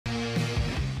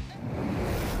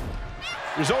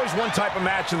There's always one type of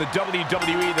match in the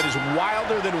WWE that is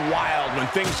wilder than wild when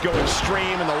things go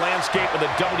extreme and the landscape of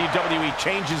the WWE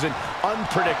changes in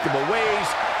unpredictable ways.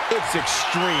 It's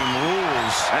Extreme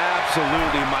Rules.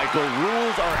 Absolutely, Michael.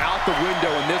 Rules are out the window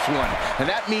in this one,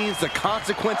 and that means the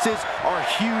consequences are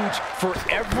huge for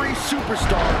every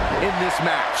superstar in this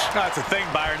match. That's the thing,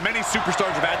 Byron. Many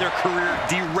superstars have had their career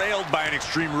derailed by an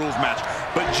Extreme Rules match,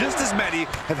 but just as many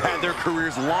have had their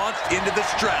careers launched into the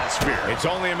stratosphere. It's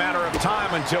only a matter of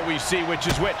time until we see which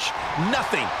is which.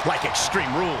 Nothing like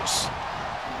Extreme Rules.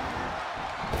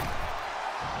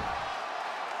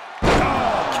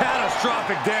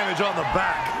 Catastrophic damage on the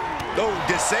back. Oh,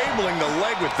 disabling the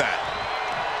leg with that.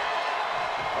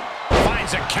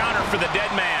 Finds a counter for the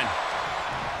Deadman.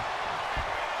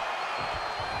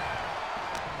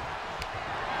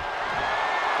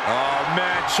 Oh,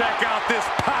 man, check out this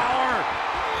power.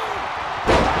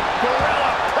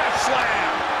 Gorilla press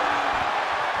slam.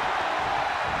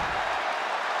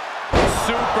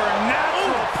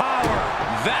 Supernatural power.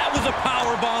 That was a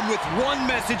power bomb with one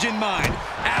message in mind.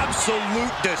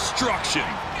 Absolute destruction.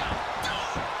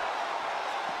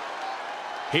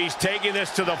 He's taking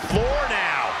this to the floor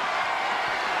now.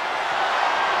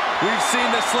 We've seen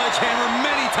the sledgehammer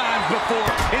many times before,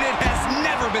 and it has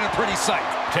never been a pretty sight.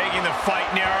 Taking the fight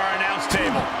near our announce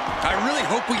table. I really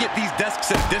hope we get these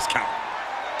desks at a discount.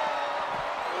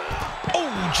 Oh,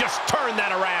 just turn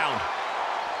that around.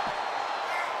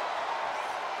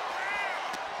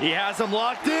 He has them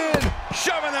locked in.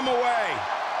 Shoving them away.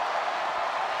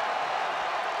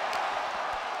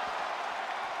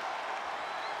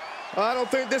 I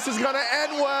don't think this is going to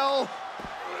end well.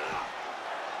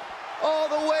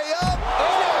 All the way up.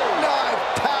 Oh, knife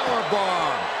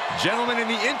powerbomb. Gentlemen,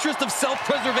 in the interest of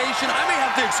self-preservation, I may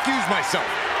have to excuse myself.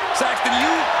 Saxton,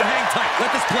 you hang tight.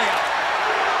 Let this play out.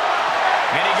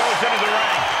 And he goes into the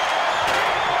ring.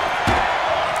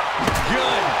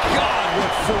 Good God,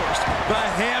 what force. The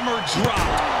hammer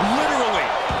dropped. Literally.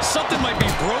 Something might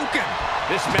be broken.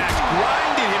 This match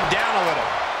grinded him down a little.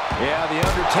 Yeah, the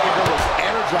Undertaker was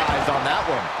energized on that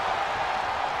one.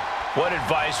 What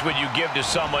advice would you give to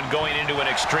someone going into an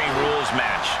Extreme Rules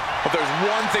match? If there's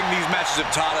one thing these matches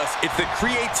have taught us, it's that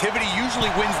creativity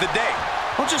usually wins the day.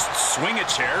 Don't just swing a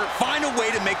chair. Find a way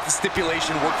to make the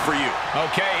stipulation work for you.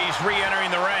 Okay, he's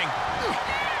re-entering the ring.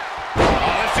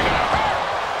 Oh, this is gonna hurt.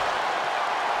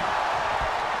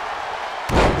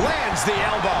 Lands the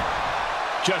elbow.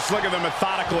 Just look at the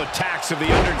methodical attacks of the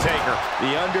Undertaker.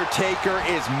 The Undertaker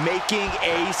is making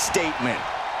a statement.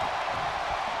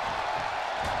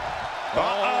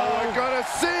 Uh-oh, we're gonna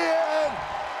see it!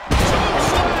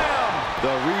 Slam!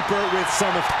 The Reaper with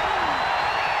some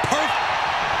Perfect.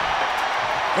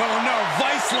 Oh no,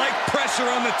 vice-like pressure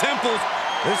on the temples.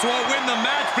 This won't win the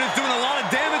match, but it's doing a lot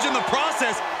of damage in the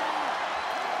process.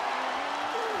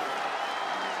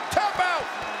 Tap out!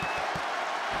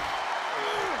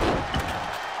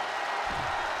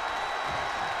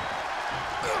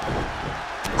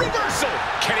 Reversal!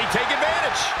 Can he take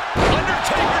advantage?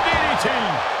 Undertaker DDT!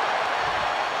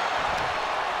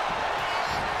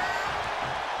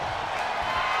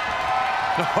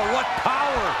 Oh, what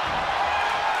power!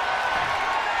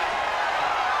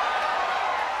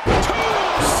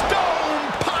 Tombstone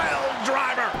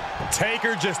Piledriver!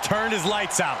 Taker just turned his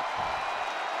lights out.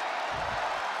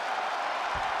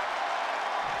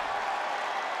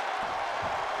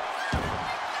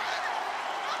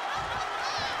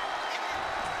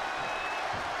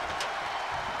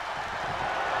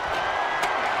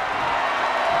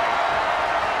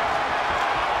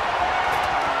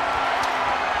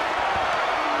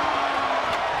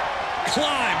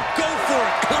 Climb! Go for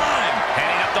it! Climb!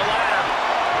 Heading up the ladder.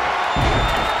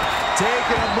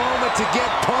 taking a moment to get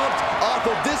pumped off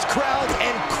of this crowd's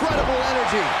incredible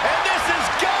energy. And this has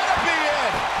got to be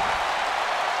it.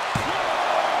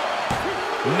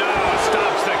 No,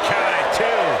 stops the count at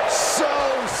 2.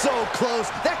 So close.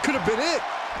 That could have been it.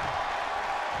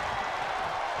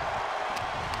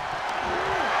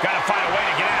 Got to find a way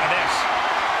to get out of this.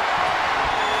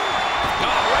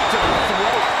 Oh, right to the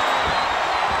throat.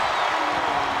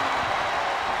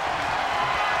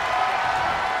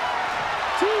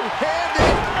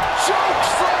 Two-handed choke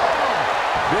slam.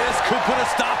 This could put a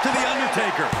stop to The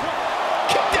Undertaker.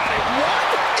 Kicked out at 1?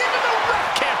 Even the ref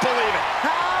can't believe it.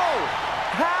 How?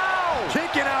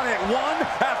 Kicking out at 1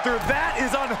 after that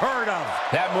is unheard of.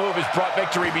 That move has brought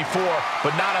victory before,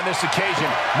 but not on this occasion.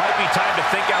 Might be time to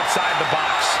think outside the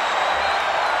box.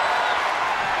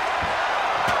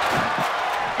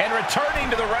 And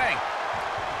returning to the ring.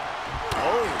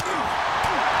 Oh.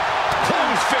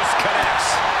 Closed fist connects.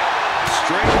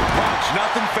 Straight punch,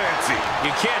 nothing fancy.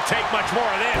 You can't take much more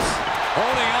of this.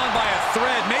 Holding on by a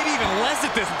thread, maybe even less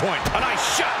at this point. A nice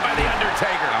shot by the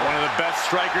Undertaker. One of the best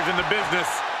strikers in the business.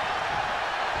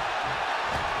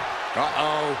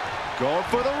 Uh-oh. Going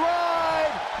for the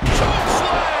ride. Choke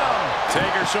slam.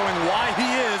 Taker showing why he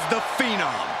is the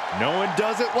Phenom. No one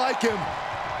doesn't like him.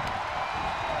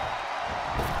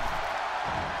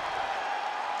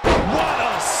 What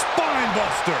a spine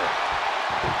buster.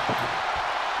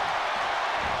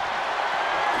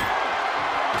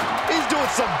 He's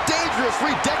doing some dangerous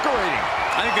redecorating.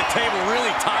 I think the table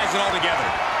really ties it all together.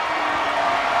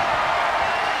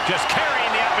 Just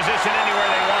carrying the opposition anywhere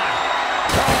they want.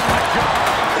 Oh my God.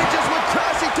 They just went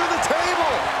crashing through the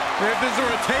table. If this were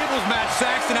a tables match,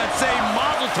 Saxton, I'd say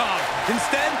Mazel Tov.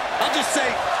 Instead, I'll just say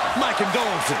my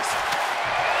condolences.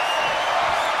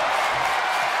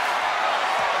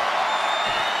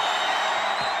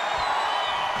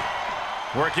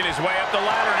 Working his way up the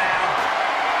ladder now.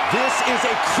 This is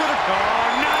a critical...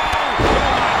 Oh, no! Oh,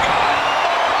 my God!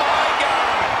 Oh, my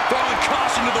God! Throwing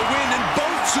caution to the wind, and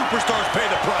both superstars pay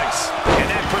the price. And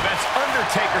that prevents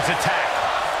Undertaker's attack.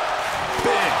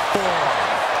 Big forearm.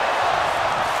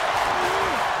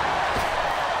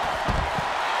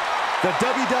 The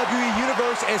WWE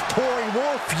Universe is pouring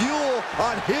more fuel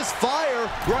on his fire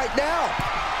right now.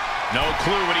 No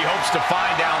clue what he hopes to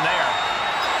find down there.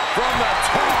 From the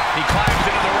top. He climbs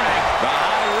into the ring. The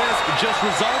high risk just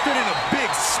resulted in a big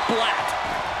splat.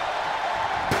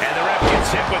 And the ref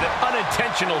gets hit with an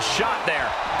unintentional shot there.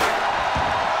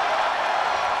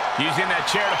 Using that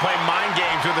chair to play mind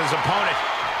games with his opponent.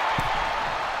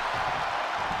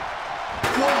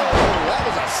 Whoa, that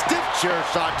was a stiff chair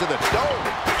shot to the dome.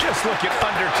 Just look at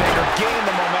Undertaker gain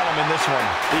the momentum in this one.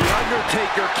 The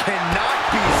Undertaker cannot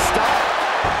be stopped.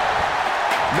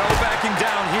 No backing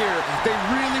down here. They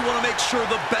really want to make sure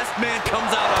the best man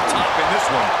comes out on top in this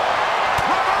one.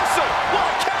 Reversal! What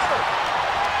a counter!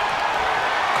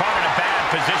 Caught in a bad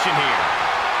position here.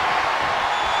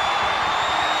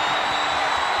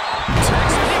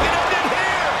 He can end it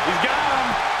here! He's got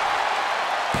him!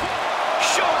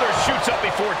 Shoulder shoots up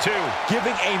before two.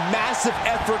 Giving a massive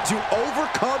effort to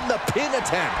overcome the pin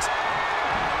attempt.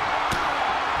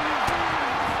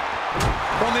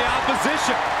 From the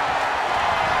opposition.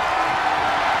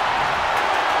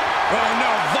 Oh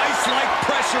no, vice-like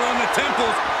pressure on the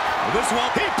temples. This one,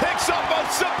 he picks up a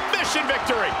submission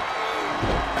victory.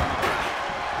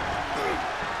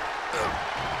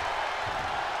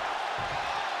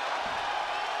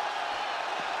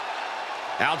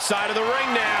 Outside of the ring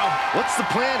now. What's the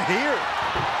plan here?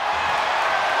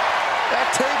 That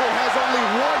table has only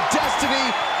one destiny,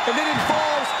 and it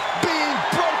involves being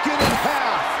broken in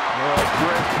half. Oh,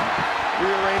 Britt,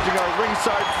 rearranging our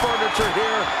ringside furniture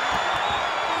here.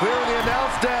 Clearing the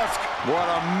announce desk. What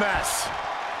a mess.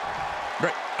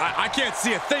 I can't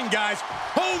see a thing, guys.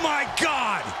 Oh, my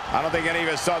God! I don't think any of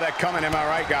us saw that coming, am I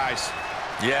right, guys?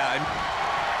 Yeah.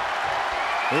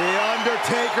 The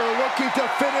Undertaker looking to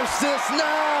finish this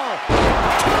now.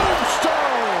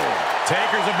 Tombstone!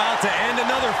 Taker's about to end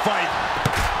another fight.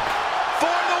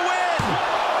 For the win!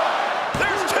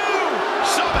 There's two!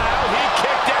 Somehow he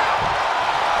kicked out.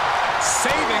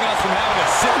 Saving us from having to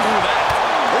sit through that.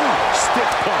 Ooh,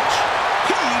 stiff punch.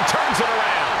 He turns it around.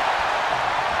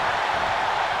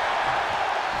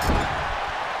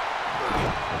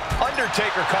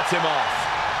 Undertaker cuts him off.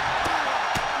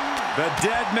 The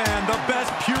Deadman, the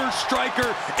best pure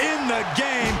striker in the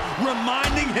game,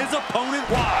 reminding his opponent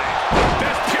why.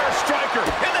 Best pure striker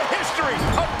in the history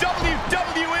of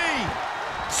WWE.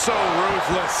 So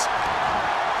ruthless.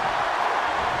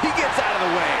 He gets out of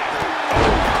the way.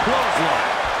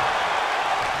 Clothesline.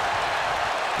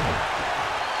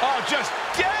 Oh, just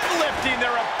deadlifting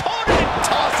their opponent.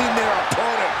 Tossing their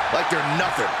opponent like they're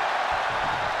nothing.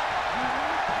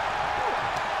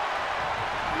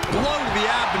 Blow to the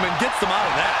abdomen gets them out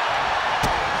of that.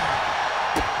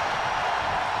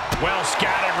 Well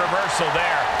scattered reversal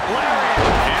there. Lariat.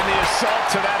 And the assault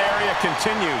to that area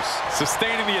continues.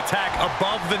 Sustaining the attack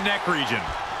above the neck region.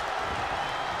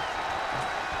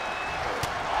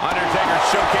 Undertaker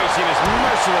showcasing his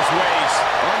merciless ways.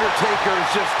 Undertaker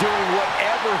is just doing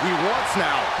whatever he wants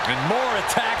now. And more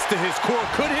attacks to his core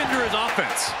could hinder his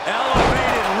offense.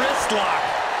 Elevated wrist lock.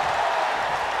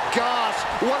 Gosh,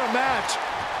 what a match.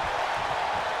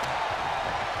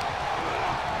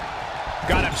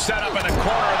 Got him set up in the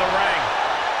corner of the ring.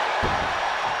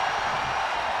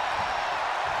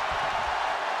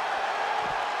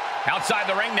 Outside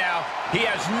the ring now, he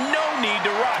has no need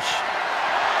to rush.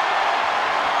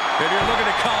 If you're looking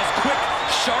to cause quick,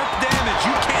 sharp damage,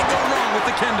 you can't go wrong with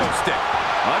the kendo stick.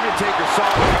 Undertaker saw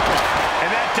it coming. And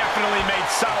that definitely made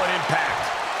solid impact.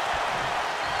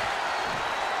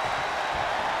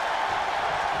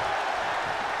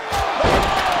 Oh,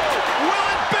 will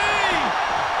it be?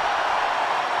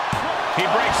 He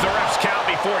breaks the ref's count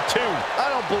before 2.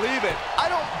 I don't believe it. I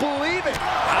don't believe it.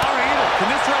 I don't either. Can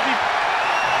this ref be...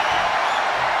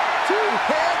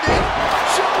 Two-handed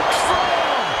choke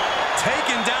slam.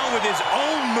 Taken down with his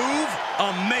own move?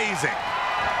 Amazing.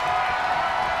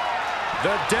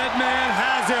 The Deadman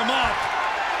has him up.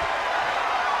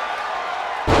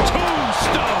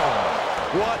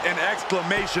 Tombstone. What an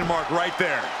exclamation mark right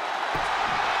there.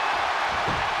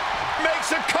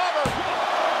 Makes a cover.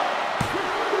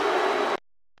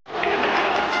 And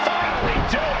that'll finally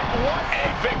do it. What a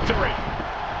victory.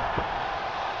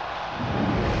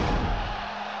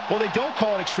 Well, they don't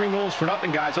call it Extreme Rules for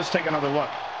nothing, guys. Let's take another look.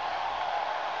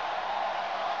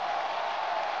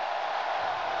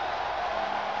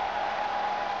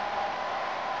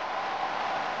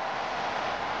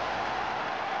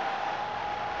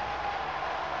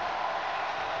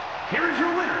 Here is your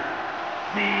winner,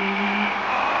 the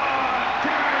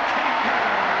Undertaker.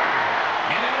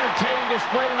 An entertaining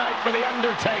display tonight for the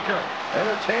Undertaker.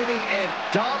 Entertaining and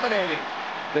dominating.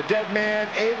 The Deadman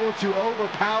able to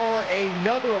overpower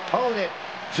another opponent.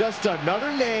 Just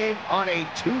another name on a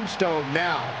tombstone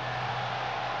now.